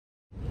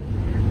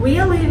We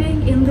are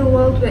living in the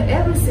world where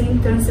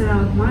everything turns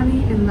around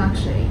money and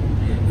luxury.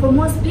 For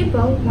most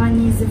people,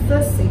 money is the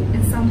first thing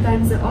and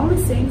sometimes the only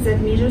thing that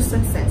measures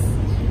success.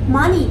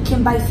 Money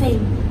can buy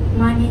fame.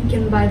 Money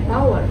can buy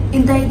power.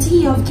 And the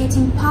idea of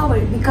getting power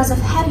because of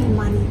having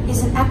money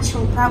is an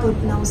actual problem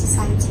in our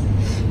society.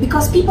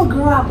 Because people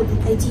grow up with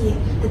that idea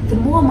that the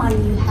more money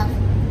you have,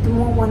 the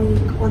more money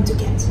you want to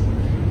get.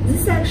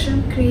 This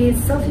action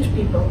creates selfish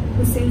people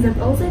who think that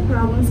all their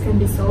problems can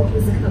be solved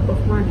with the help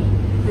of money.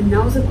 And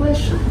now the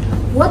question: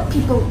 what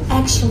people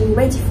actually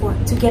ready for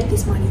to get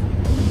this money?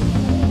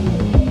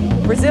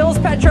 Brazil's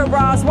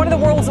Petrobras, one of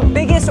the world's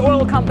biggest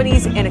oil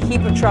companies, in a heap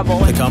of trouble.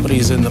 The company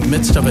is in the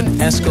midst of an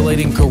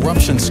escalating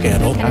corruption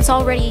scandal. And it's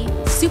already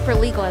super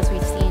legal, as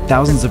we've seen.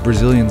 Thousands of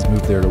Brazilians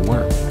moved there to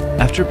work.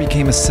 After it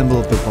became a symbol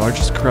of the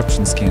largest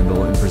corruption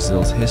scandal in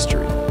Brazil's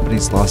history, the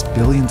company's lost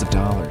billions of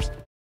dollars.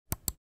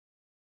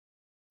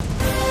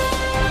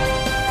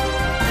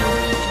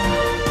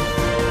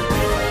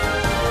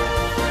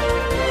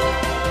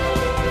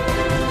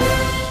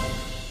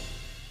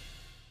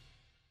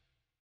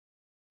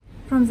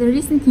 From the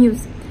recent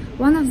news,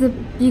 one of the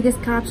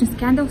biggest corruption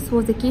scandals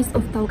was the case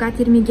of Talgat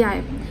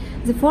Yermegiev,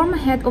 the former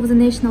head of the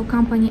national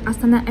company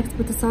Astana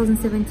Expo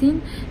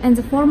 2017 and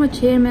the former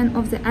chairman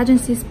of the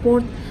agency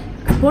Sports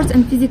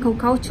and Physical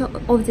Culture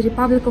of the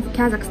Republic of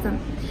Kazakhstan.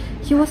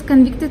 He was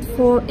convicted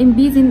for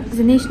embezzling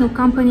the national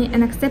company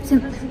and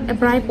accepting a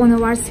bribe on a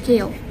large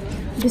scale.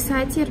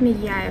 Besides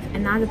Yermegiev,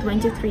 another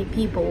 23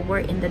 people were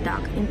in the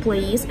dock,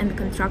 employees and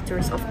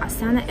contractors of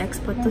Astana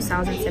Expo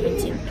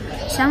 2017.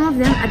 Some of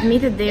them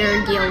admitted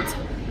their guilt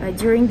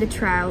during the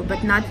trial,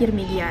 but not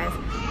Yermegiev,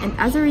 and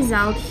as a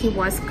result he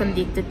was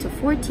convicted to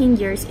 14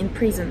 years in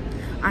prison.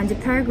 Under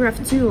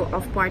paragraph 2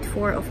 of part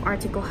 4 of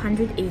article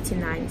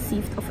 189,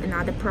 theft of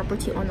another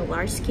property on a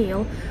large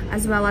scale,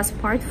 as well as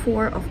part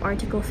 4 of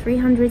article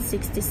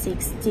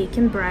 366,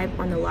 taking bribe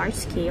on a large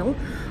scale,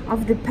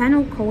 of the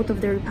Penal Code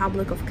of the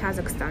Republic of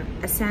Kazakhstan,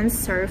 a sentence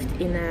served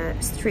in a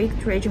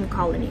strict regime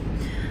colony.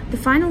 The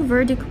final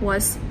verdict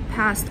was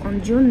passed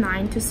on June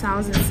 9,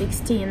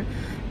 2016,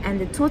 and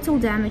the total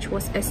damage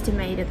was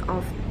estimated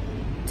of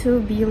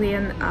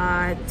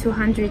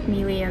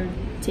 2,200,000,000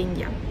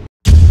 tenge.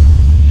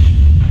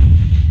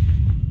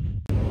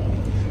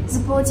 The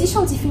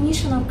political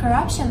definition of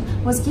corruption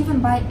was given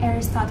by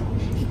Aristotle.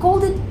 He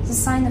called it the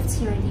sign of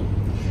tyranny.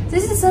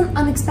 This is an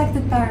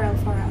unexpected parallel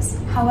for us,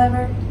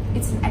 however,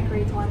 it's an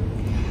accurate one.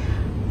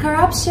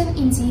 Corruption,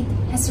 indeed,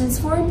 has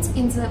transformed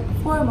into the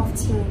form of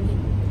tyranny,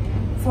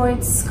 for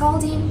its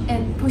scolding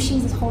and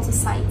pushing the whole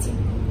society.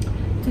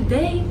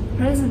 Today,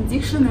 present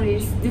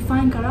dictionaries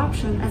define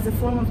corruption as a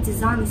form of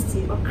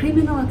dishonesty or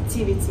criminal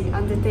activity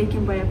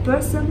undertaken by a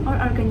person or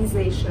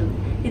organization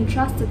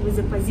entrusted with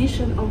a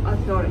position of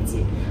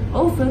authority,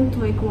 often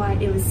to acquire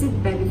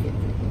illicit benefit.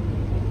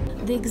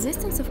 The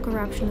existence of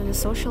corruption as a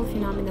social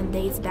phenomenon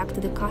dates back to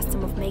the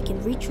custom of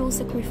making ritual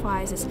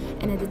sacrifices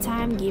and at the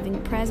time giving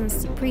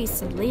presents to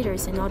priests and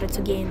leaders in order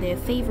to gain their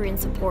favor and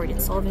support in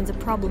solving the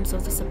problems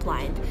of the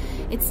suppliant.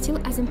 It's still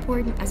as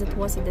important as it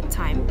was at the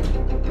time.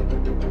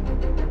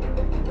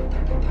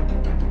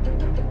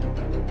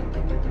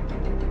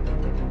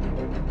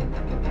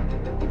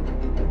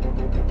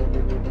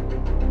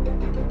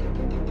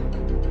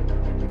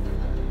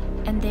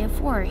 And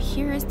therefore,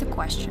 here is the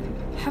question.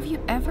 Have you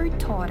ever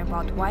thought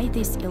about why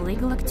this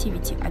illegal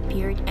activity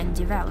appeared and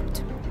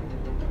developed?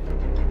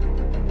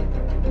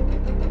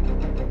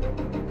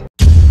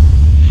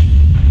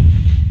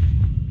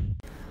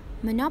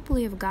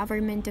 Monopoly of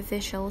government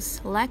officials,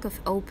 lack of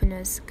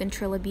openness,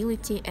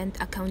 controllability and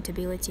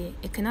accountability,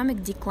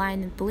 economic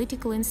decline and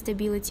political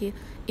instability,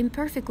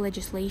 imperfect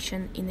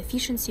legislation,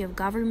 inefficiency of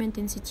government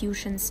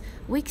institutions,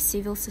 weak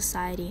civil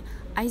society,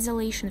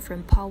 isolation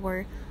from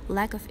power,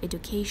 lack of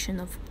education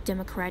of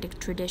democratic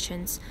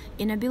traditions,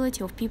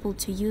 inability of people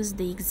to use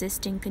the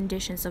existing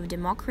conditions of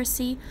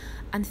democracy,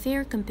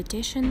 unfair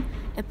competition,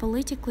 a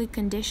politically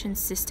conditioned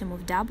system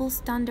of double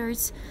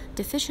standards,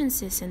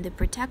 deficiencies in the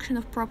protection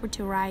of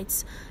property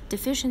rights,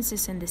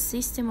 deficiencies in the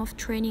system of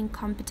training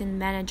competent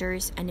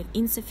managers, and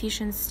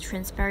insufficient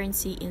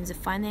transparency in the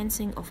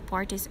financing of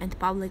parties and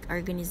public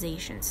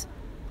organizations.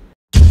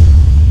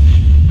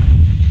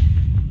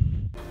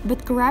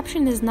 But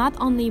corruption is not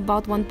only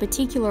about one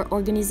particular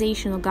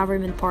organization or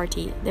government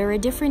party. There are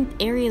different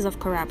areas of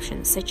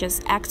corruption, such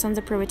as acts on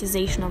the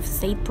privatization of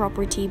state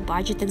property,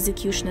 budget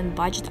execution and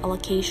budget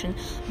allocation,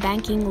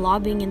 banking,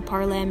 lobbying in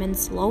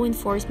parliaments, law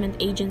enforcement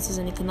agencies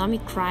and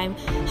economic crime,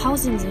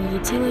 housing and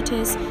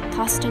utilities,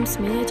 customs,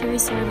 military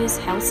service,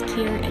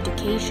 healthcare,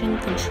 education,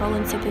 control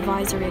and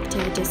supervisory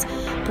activities,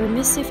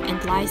 permissive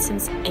and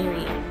licensed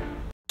area.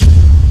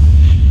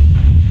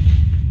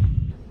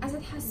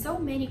 So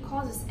many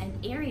causes and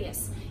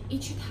areas,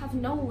 it should have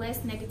no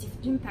less negative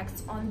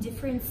impacts on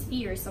different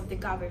spheres of the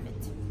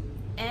government.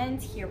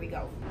 And here we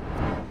go.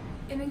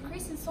 An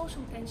increase in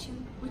social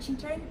tension, which in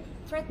turn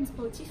threatens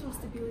political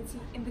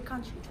stability in the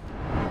country.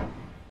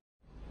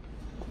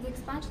 The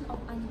expansion of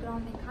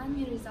underground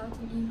economy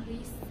resulting in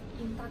increase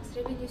in tax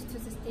revenues to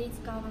the state's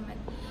government,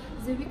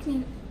 the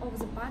weakening of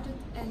the budget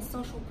and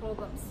social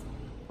problems.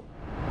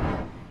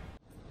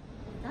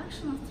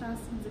 Reduction of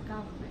trust in the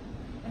government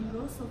and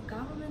growth of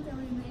government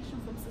alienation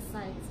from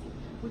society,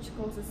 which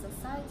causes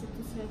society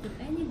to threaten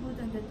any good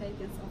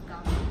undertakings of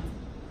government.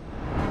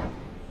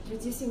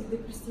 Reducing the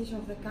prestige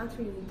of the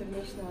country in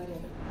international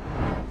arena.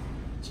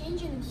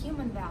 Changing in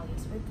human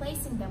values,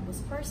 replacing them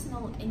with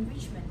personal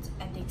enrichment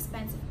at the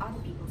expense of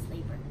other people's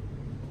labor.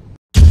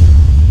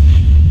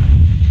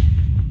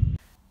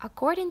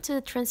 According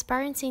to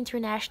Transparency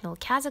International,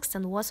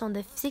 Kazakhstan was on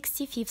the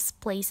 65th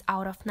place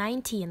out of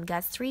 90 and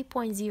got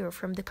 3.0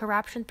 from the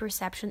Corruption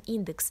Perception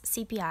Index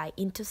 (CPI)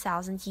 in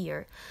 2000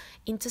 year.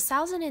 In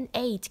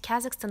 2008,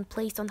 Kazakhstan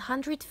placed on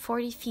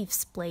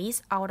 145th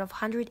place out of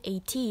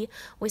 180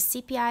 with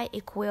CPI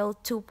equal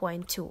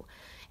 2.2.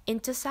 In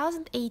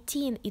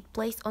 2018, it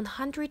placed on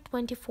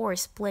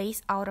 124th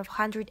place out of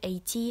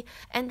 180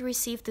 and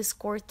received the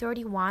score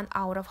 31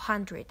 out of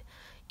 100.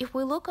 If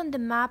we look on the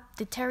map,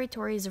 the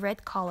territory is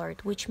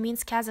red-colored, which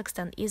means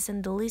Kazakhstan is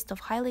in the list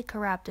of highly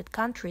corrupted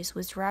countries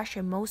with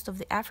Russia, most of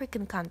the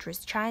African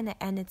countries, China,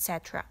 and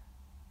etc.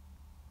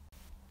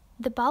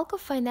 The bulk of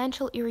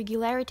financial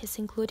irregularities,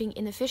 including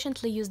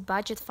inefficiently used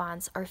budget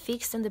funds, are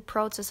fixed in the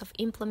process of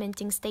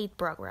implementing state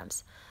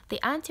programs.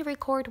 The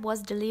anti-record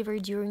was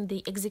delivered during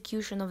the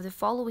execution of the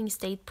following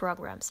state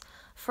programs.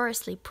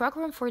 Firstly,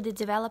 Program for the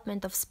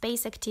Development of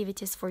Space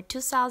Activities for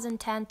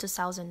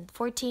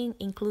 2010-2014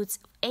 includes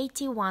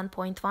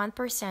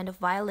 81.1% of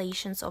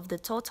violations of the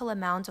total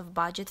amount of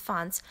budget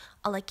funds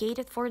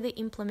allocated for the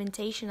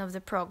implementation of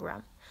the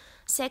program.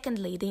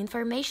 Secondly, the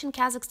Information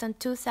Kazakhstan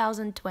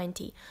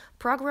 2020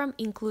 program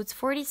includes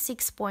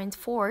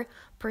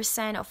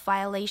 46.4% of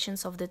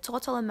violations of the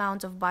total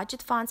amount of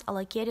budget funds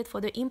allocated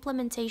for the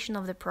implementation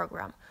of the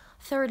program.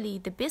 Thirdly,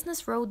 the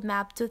Business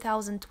Roadmap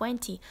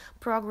 2020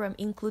 program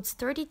includes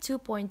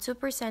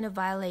 32.2% of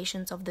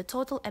violations of the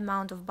total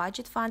amount of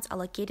budget funds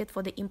allocated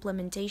for the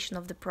implementation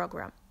of the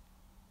program.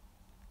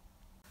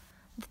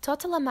 The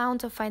total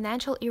amount of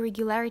financial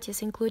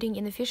irregularities, including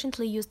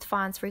inefficiently used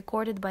funds,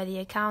 recorded by the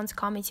Accounts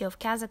Committee of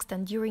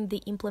Kazakhstan during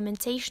the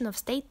implementation of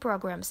state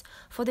programs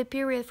for the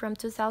period from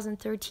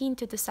 2013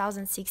 to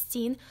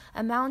 2016,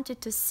 amounted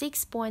to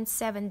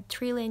 6.7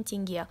 trillion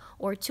tenge,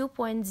 or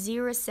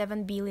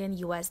 $2.07 billion.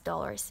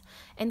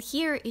 And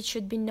here it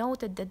should be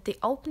noted that the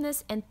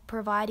openness and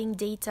providing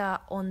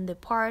data on the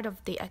part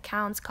of the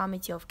Accounts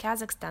Committee of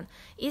Kazakhstan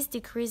is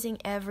decreasing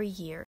every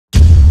year.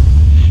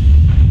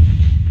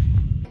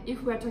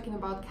 If we're talking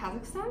about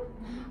Kazakhstan,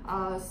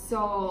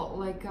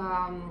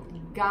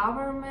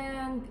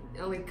 government,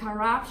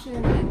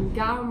 corruption and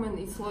government,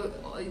 it's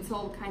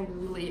all kind of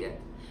related.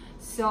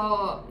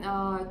 So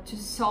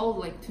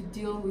to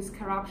deal with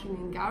corruption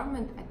in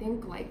government, I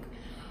think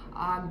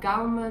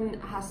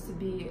government has to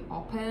be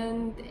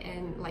open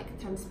and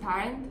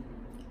transparent.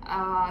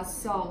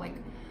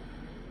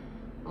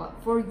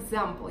 For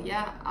example,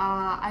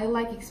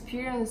 I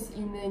experience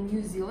in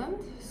New Zealand.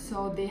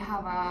 So they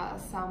have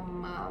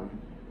some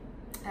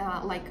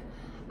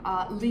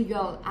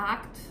legal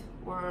act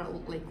or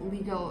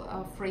legal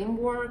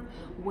framework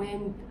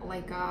when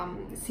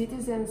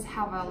citizens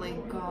have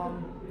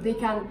they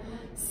can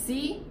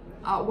see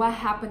what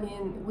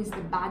happening with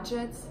the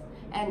budgets,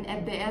 and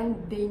at the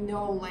end they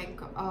know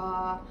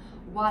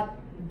what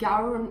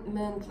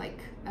government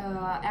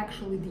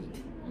actually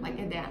did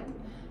at the end.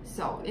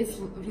 So it's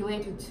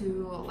related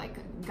to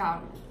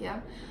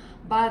government,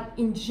 but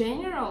in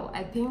general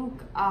I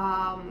think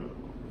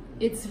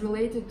it's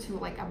related to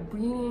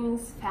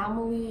upbringings,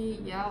 family,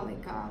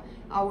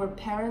 our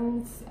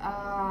parents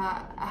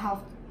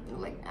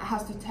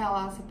has to tell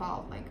us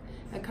about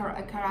a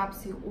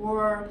corruption,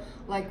 or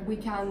we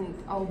can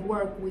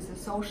work with the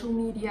social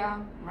media,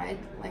 right,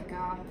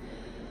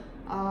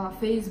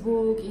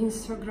 Facebook,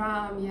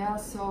 Instagram,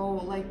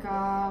 so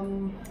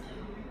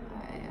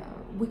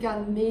we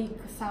can make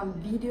some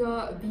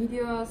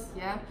videos,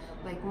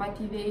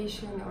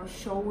 motivation or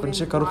showing.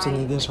 Бірінші коррупция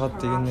неден шығады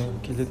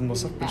дегеннен келетін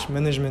болсақ, бірінші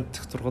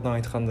менеджменттік тұрғыдан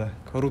айтқанда,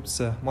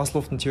 коррупция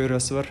Масловтың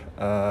теориясы бар,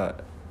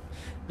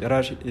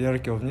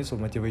 hierarchy of needs, ол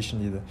motivation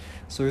дейді.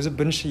 Сол кезде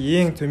бірінші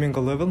ең төменгі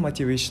level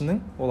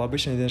motivationның, ол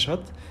обычно неден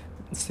шығады?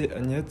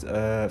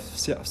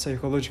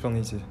 Psychological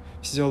needs,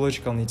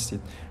 physiological needs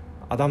дейді.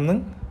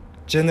 Адамның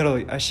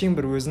generally әшейін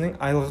бір өзінің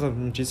айлығы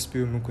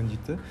жетіспеуі мүмкін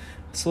дейді.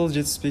 Сол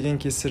жетіспеген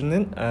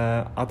кесірінен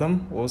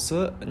адам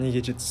осы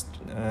неге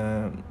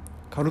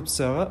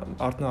коррупцияға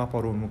артына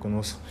апаруы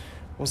мүмкін.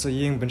 Осы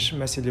ең бірінші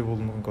мәселе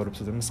болуы мүмкін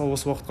коррупцияда. Мысалы,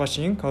 осы уақытқа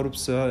шейін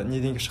коррупция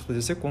неден шықты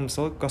десек, ол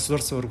мысалы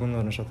государство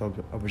органдарына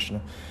жатады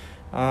обычно.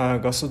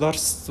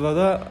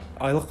 Государствода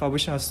айлық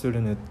обычно аз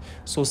төленеді.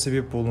 Сол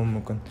себеп болуы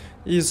мүмкін.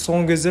 И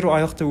соңғы кездері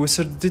айлықты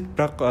өсірді дейді,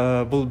 бірақ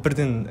бұл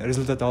бірден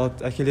результат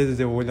әкеледі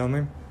деп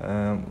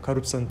ойламаймын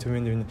коррупцияның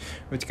төмендеуіне.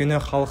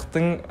 Өйткені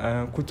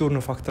халықтың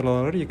культурный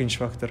факторлары,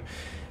 екінші фактор.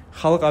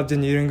 Халық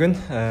әбден үйренген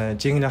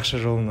жеңіл ақша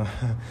жолына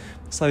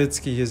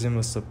советский кезден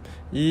бастап.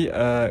 И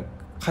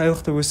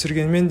қайлықты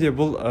өсіргенмен де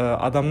бұл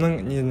адамның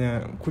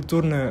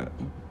культурный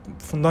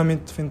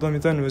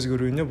фундаментальный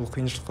өзгеруіне бұл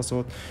қиыншылыққа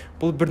соғады.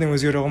 Бұл бірден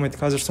өзгере алмайды.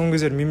 Қазір соңғы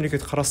кездері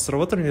мемлекет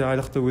қарастырып отыр,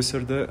 айлықты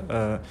өсірді.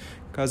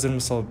 Қазір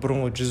мысалы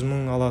бұрынғы 100 мың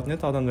алатын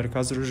еді адамдар,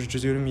 қазір уже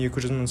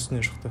 150-200 мың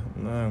үстіне шықты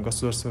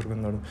государство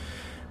органдары.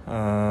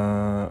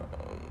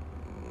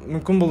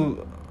 Мүмкін бұл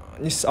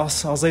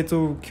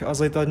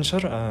азайтатын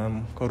шығар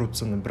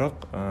коррупцияны, бірақ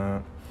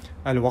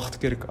әлі уақыт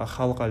керек,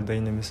 халық әлі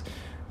дайын емес.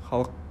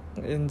 Халық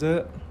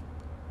енді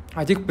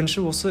тек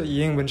бірінші осы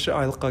ең бірінші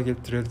айлыққа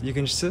келіп тірелді.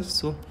 Екіншісі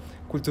сол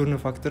культурный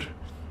фактор.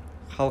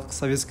 Халық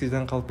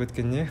советскийден қалып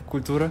кеткен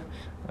культура.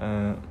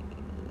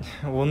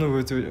 Оны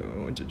өте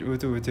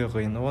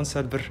қиын. Оған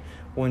сәл бір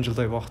 10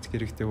 жылдай уақыт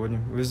керек деп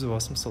ойлаймын. Өзі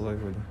басым солай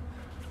ойлаймын.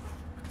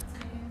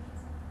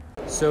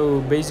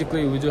 So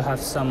basically we do have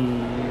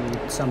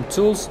some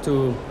tools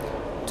to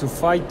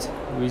fight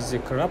with the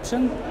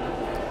corruption.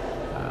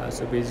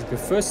 So basically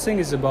first thing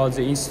is about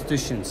the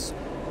institutions.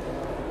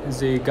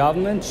 The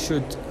government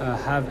should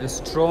have a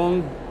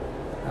strong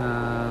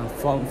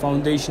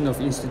foundation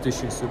of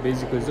institutions. So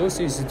basically those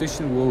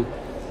institutions will,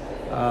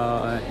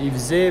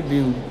 if they've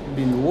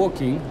been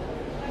working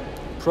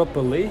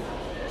properly,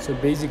 so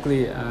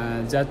basically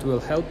that will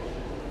help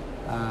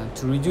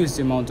to reduce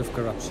the amount of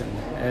corruption.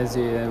 As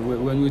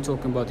when we're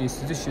talking about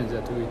institutions,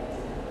 that we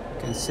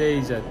can say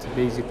that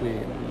basically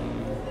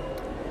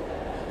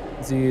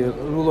the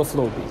rule of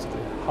law,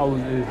 basically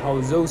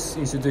how those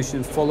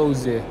institutions follow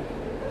the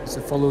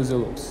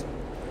laws.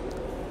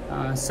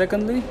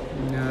 Secondly,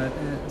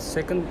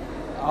 second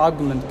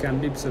argument can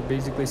be so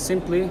basically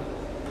simply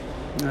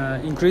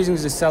increasing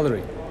the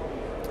salary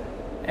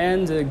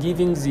and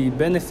giving the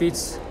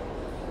benefits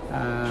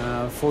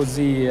for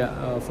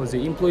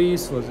the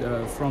employees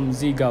from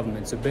the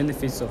government. So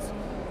benefits of,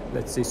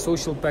 let's say,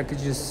 social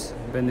packages,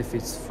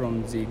 benefits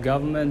from the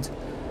government,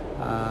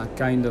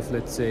 kind of,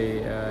 let's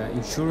say,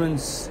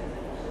 insurance.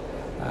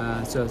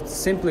 So a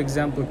simple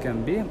example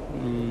can be,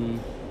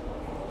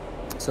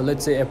 so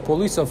let's say a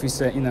police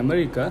officer in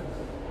America,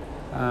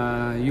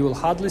 you will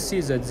hardly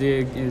see that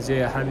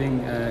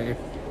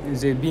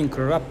they're being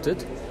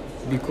corrupted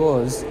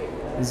because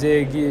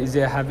they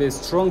have a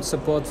strong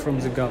support from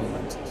the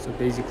government. So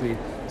basically,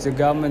 the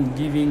government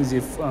giving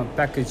the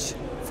package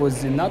for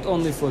not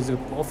only for the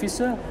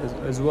officer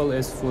as well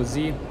as for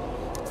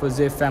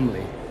their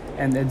family.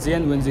 And at the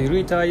end, when they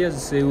retire,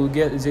 they will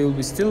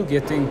be still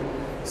getting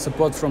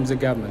support from the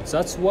government.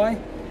 That's why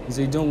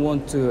they don't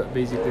want to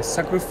basically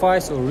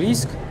sacrifice or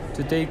risk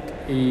to take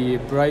a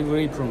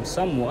bribery from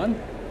someone.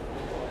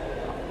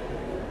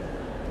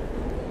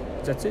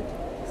 That's it.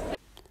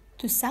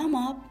 To sum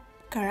up,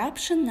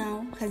 corruption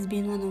now has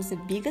been one of the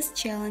biggest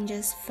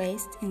challenges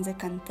faced in the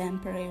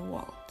contemporary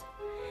world.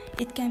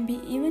 It can be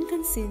even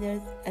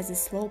considered as a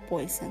slow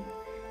poison,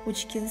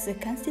 which kills the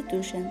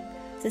constitution,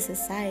 the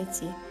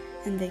society,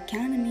 and the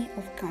economy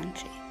of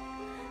country.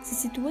 The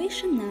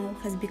situation now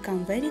has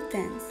become very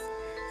tense,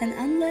 and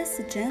unless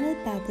the general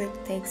public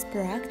takes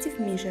proactive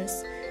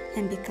measures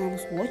and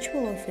becomes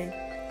watchful of it,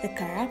 the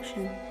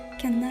corruption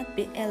cannot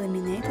be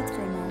eliminated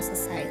from our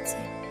society.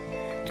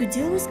 To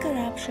deal with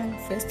corruption,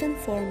 first and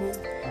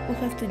foremost, we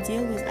have to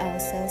deal with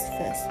ourselves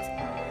first.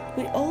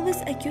 We always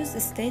accuse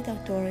the state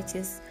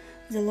authorities,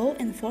 the law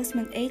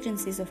enforcement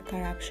agencies of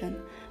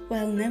corruption,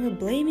 while never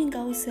blaming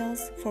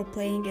ourselves for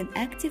playing an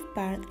active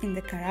part in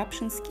the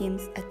corruption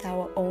schemes at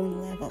our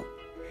own level.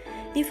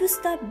 If we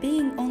stop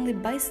being only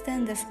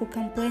bystanders who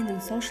complain on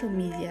social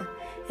media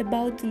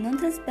about the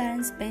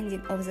non-transparent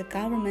spending of the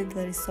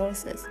governmental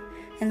resources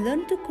and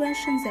learn to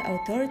question the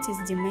authorities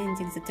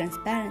demanding the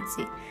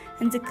transparency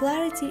and the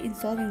clarity in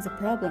solving the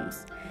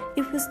problems,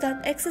 if we start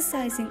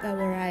exercising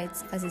our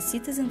rights as the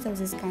citizens of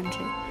this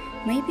country,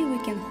 maybe we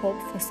can hope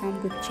for some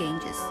good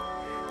changes.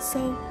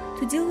 So,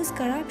 to deal with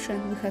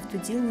corruption, we have to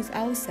deal with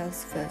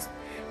ourselves first.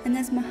 And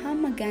as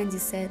Mahatma Gandhi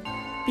said,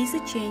 be the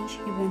change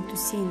you want to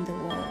see in the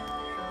world.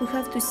 We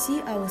have to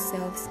see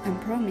ourselves and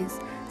promise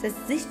that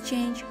this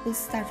change will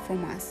start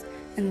from us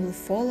and will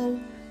follow,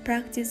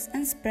 practice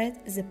and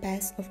spread the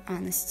path of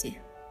honesty.